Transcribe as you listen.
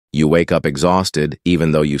You wake up exhausted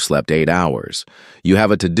even though you slept 8 hours. You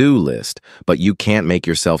have a to-do list, but you can't make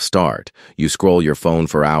yourself start. You scroll your phone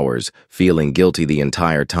for hours, feeling guilty the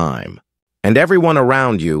entire time. And everyone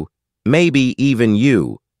around you, maybe even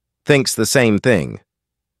you, thinks the same thing.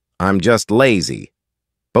 I'm just lazy.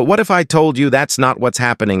 But what if I told you that's not what's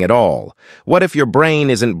happening at all? What if your brain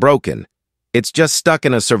isn't broken? It's just stuck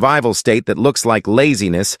in a survival state that looks like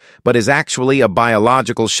laziness, but is actually a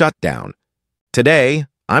biological shutdown. Today,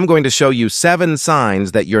 I'm going to show you 7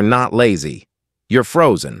 signs that you're not lazy. You're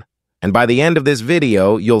frozen. And by the end of this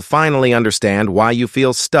video, you'll finally understand why you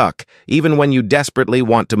feel stuck, even when you desperately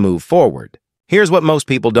want to move forward. Here's what most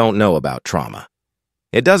people don't know about trauma.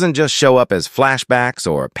 It doesn't just show up as flashbacks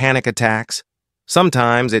or panic attacks.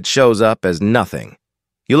 Sometimes it shows up as nothing.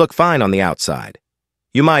 You look fine on the outside.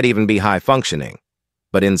 You might even be high-functioning.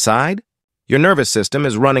 But inside, your nervous system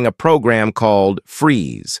is running a program called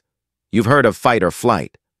freeze. You've heard of fight or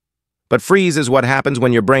flight. But freeze is what happens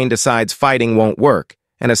when your brain decides fighting won't work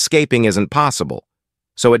and escaping isn't possible.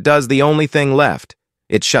 So it does the only thing left.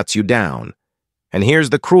 It shuts you down. And here's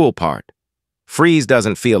the cruel part. Freeze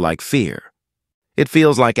doesn't feel like fear. It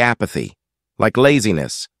feels like apathy, like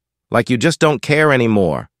laziness, like you just don't care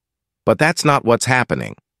anymore. But that's not what's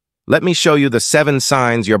happening. Let me show you the 7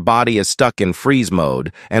 signs your body is stuck in freeze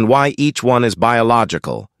mode and why each one is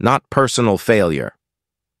biological, not personal failure.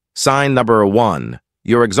 Sign number 1.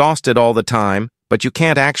 You're exhausted all the time, but you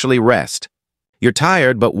can't actually rest. You're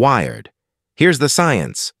tired but wired. Here's the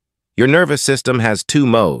science. Your nervous system has 2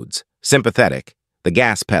 modes: sympathetic, the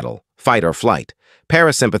gas pedal, fight or flight;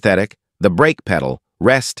 parasympathetic, the brake pedal,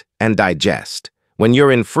 rest and digest. When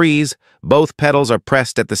you're in freeze, both pedals are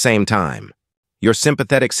pressed at the same time. Your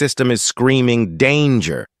sympathetic system is screaming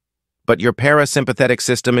danger, but your parasympathetic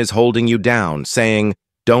system is holding you down, saying,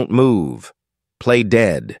 don't move, play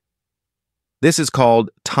dead. This is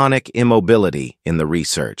called tonic immobility in the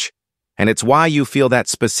research, and it's why you feel that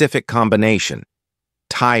specific combination: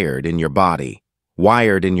 tired in your body,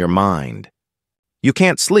 wired in your mind. You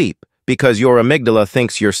can't sleep because your amygdala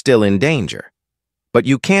thinks you're still in danger. But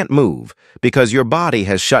you can't move because your body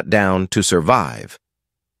has shut down to survive.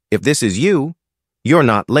 If this is you, you're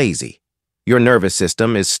not lazy. Your nervous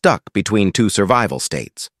system is stuck between 2 survival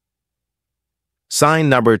states. Sign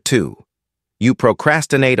number 2. You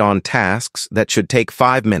procrastinate on tasks that should take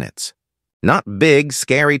 5 minutes. Not big,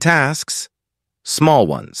 scary tasks. Small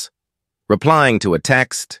ones. Replying to a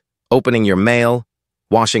text, opening your mail,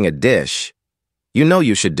 washing a dish. You know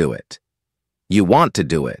you should do it. You want to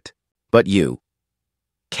do it, but you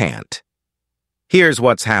can't. Here's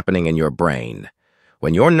what's happening in your brain.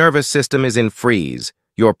 When your nervous system is in freeze,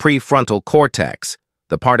 your prefrontal cortex,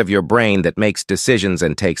 the part of your brain that makes decisions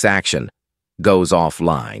and takes action, goes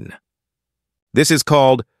offline. This is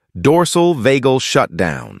called dorsal vagal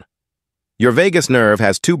shutdown. Your vagus nerve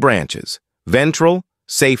has 2 branches: ventral,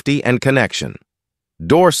 safety and connection;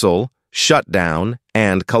 dorsal, shutdown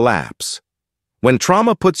and collapse. When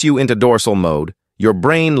trauma puts you into dorsal mode, your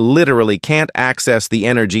brain literally can't access the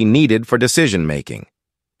energy needed for decision-making.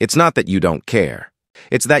 It's not that you don't care.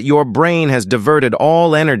 It's that your brain has diverted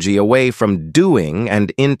all energy away from doing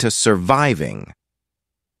and into surviving.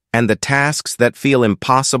 And the tasks that feel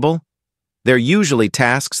impossible? They're usually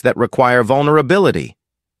tasks that require vulnerability.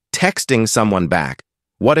 Texting someone back,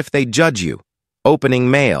 what if they judge you? Opening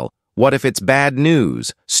mail, what if it's bad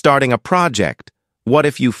news? Starting a project, what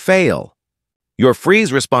if you fail? Your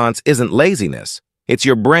freeze response isn't laziness. It's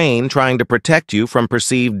your brain trying to protect you from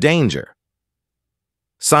perceived danger.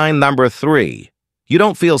 Sign number 3. You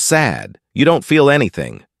don't feel sad. You don't feel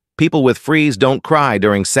anything. People with freeze don't cry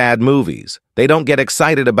during sad movies. They don't get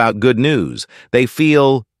excited about good news. They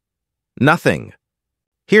feel nothing.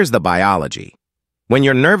 Here's the biology. When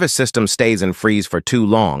your nervous system stays in freeze for too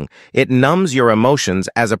long, it numbs your emotions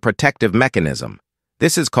as a protective mechanism.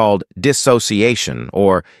 This is called dissociation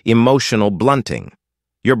or emotional blunting.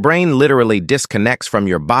 Your brain literally disconnects from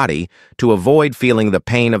your body to avoid feeling the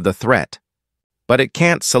pain of the threat. But it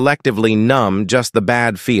can't selectively numb just the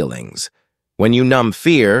bad feelings. When you numb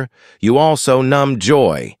fear, you also numb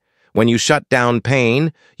joy. When you shut down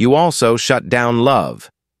pain, you also shut down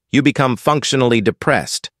love. You become functionally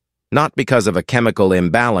depressed, not because of a chemical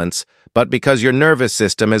imbalance, but because your nervous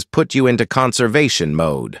system has put you into conservation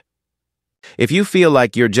mode. If you feel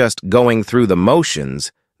like you're just going through the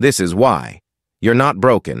motions, this is why. You're not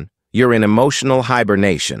broken. You're in emotional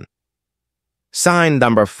hibernation. Sign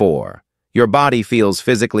number 4. Your body feels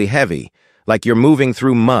physically heavy, like you're moving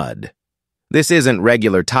through mud. This isn't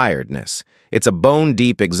regular tiredness. It's a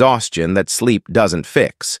bone-deep exhaustion that sleep doesn't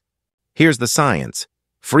fix. Here's the science.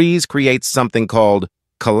 Freeze creates something called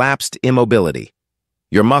collapsed immobility.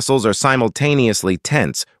 Your muscles are simultaneously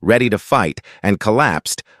tense, ready to fight, and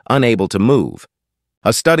collapsed, unable to move.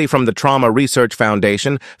 A study from the Trauma Research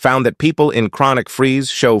Foundation found that people in chronic freeze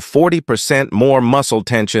show 40% more muscle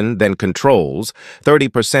tension than controls,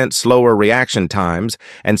 30% slower reaction times,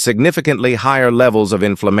 and significantly higher levels of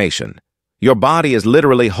inflammation. Your body is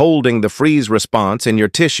literally holding the freeze response in your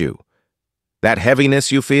tissue. That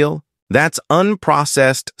heaviness you feel? That's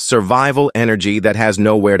unprocessed survival energy that has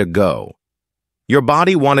nowhere to go. Your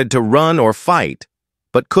body wanted to run or fight,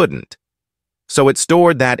 but couldn't. So it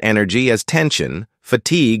stored that energy as tension,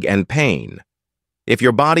 fatigue, and pain. If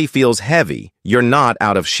your body feels heavy, you're not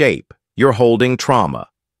out of shape. You're holding trauma.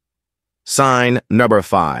 Sign number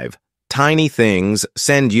 5. Tiny things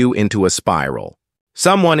send you into a spiral.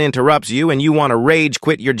 Someone interrupts you and you want to rage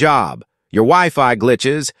quit your job. Your Wi-Fi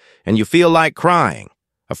glitches and you feel like crying.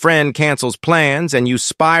 A friend cancels plans and you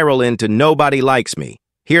spiral into nobody likes me.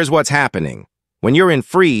 Here's what's happening. When you're in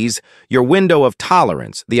freeze, your window of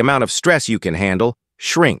tolerance, the amount of stress you can handle,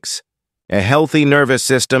 shrinks. A healthy nervous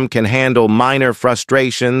system can handle minor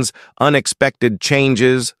frustrations, unexpected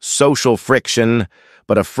changes, social friction,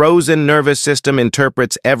 but a frozen nervous system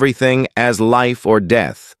interprets everything as life or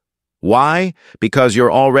death. Why? Because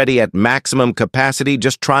you're already at maximum capacity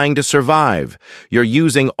just trying to survive. You're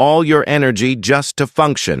using all your energy just to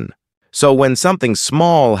function. So when something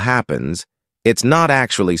small happens, it's not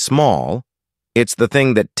actually small. It's the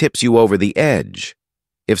thing that tips you over the edge.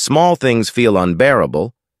 If small things feel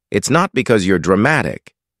unbearable, it's not because you're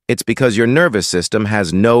dramatic. It's because your nervous system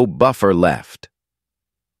has no buffer left.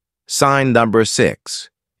 Sign number 6.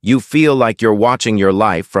 You feel like you're watching your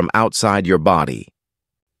life from outside your body.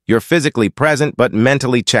 You're physically present but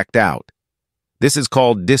mentally checked out. This is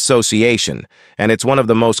called dissociation, and it's one of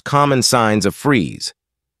the most common signs of freeze.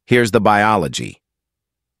 Here's the biology.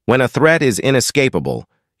 When a threat is inescapable,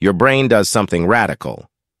 your brain does something radical.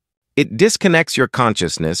 It disconnects your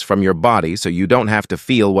consciousness from your body so you don't have to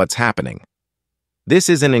feel what's happening. This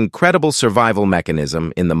is an incredible survival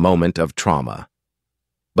mechanism in the moment of trauma.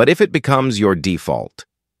 But if it becomes your default,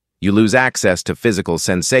 you lose access to physical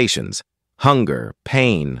sensations, hunger,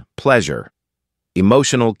 pain, pleasure,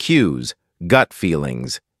 emotional cues, gut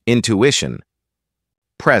feelings, intuition,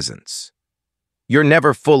 presence. You're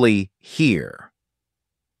never fully here.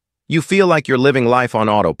 You feel like you're living life on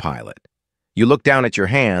autopilot. You look down at your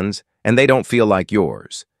hands, and they don't feel like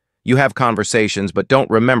yours. You have conversations, but don't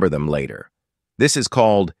remember them later. This is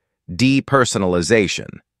called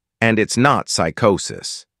depersonalization, and it's not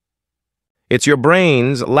psychosis. It's your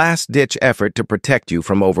brain's last-ditch effort to protect you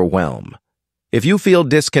from overwhelm. If you feel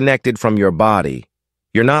disconnected from your body,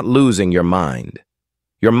 you're not losing your mind.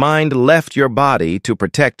 Your mind left your body to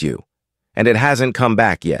protect you, and it hasn't come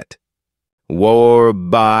back yet. War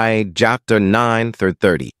by chapter 9 through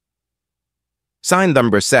 30. Sign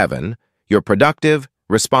number 7. You're productive,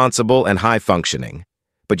 responsible, and high-functioning,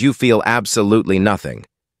 but you feel absolutely nothing.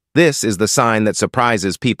 This is the sign that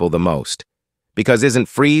surprises people the most. Because isn't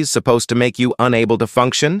freeze supposed to make you unable to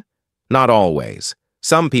function? Not always.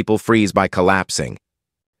 Some people freeze by collapsing,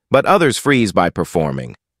 but others freeze by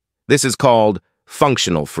performing. This is called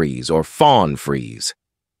functional freeze or fawn freeze.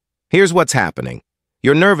 Here's what's happening.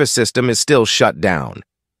 Your nervous system is still shut down,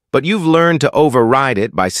 but you've learned to override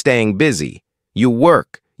it by staying busy. You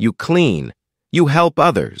work, you clean, you help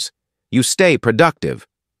others, you stay productive.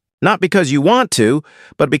 Not because you want to,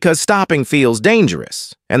 but because stopping feels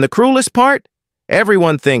dangerous. And the cruelest part?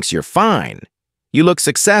 Everyone thinks you're fine. You look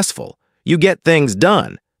successful, you get things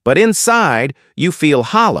done, but inside you feel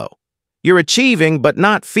hollow. You're achieving but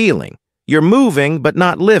not feeling. You're moving but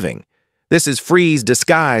not living. This is freeze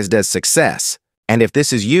disguised as success. And if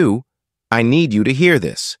this is you, I need you to hear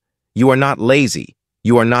this. You are not lazy.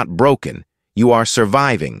 You are not broken. You are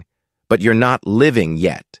surviving, but you're not living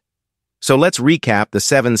yet. So let's recap the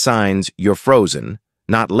 7 signs you're frozen,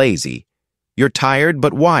 not lazy. You're tired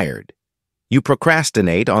but wired. You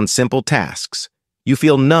procrastinate on simple tasks. You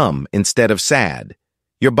feel numb instead of sad.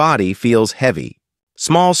 Your body feels heavy.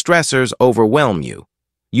 Small stressors overwhelm you.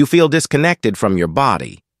 You feel disconnected from your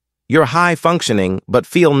body. You're high-functioning but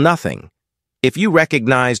feel nothing. If you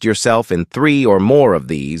recognized yourself in 3 or more of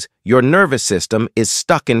these, your nervous system is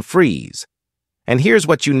stuck in freeze. And here's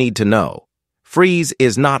what you need to know. Freeze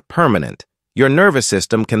is not permanent. Your nervous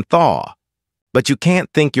system can thaw. But you can't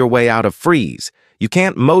think your way out of freeze. You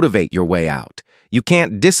can't motivate your way out. You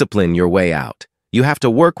can't discipline your way out. You have to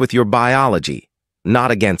work with your biology,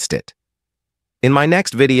 not against it. In my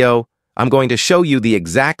next video, I'm going to show you the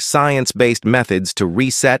exact science-based methods to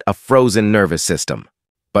reset a frozen nervous system.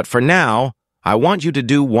 But for now, I want you to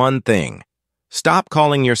do one thing. Stop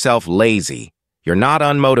calling yourself lazy. You're not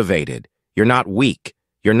unmotivated. You're not weak.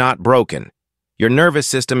 You're not broken. Your nervous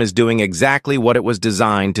system is doing exactly what it was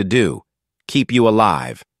designed to do: keep you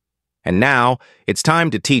alive. And now, it's time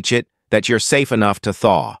to teach it that you're safe enough to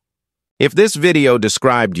thaw. If this video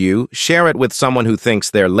described you, share it with someone who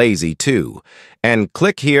thinks they're lazy too. And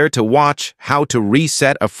click here to watch how to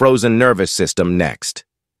reset a frozen nervous system next.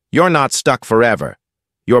 You're not stuck forever.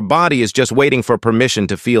 Your body is just waiting for permission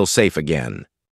to feel safe again.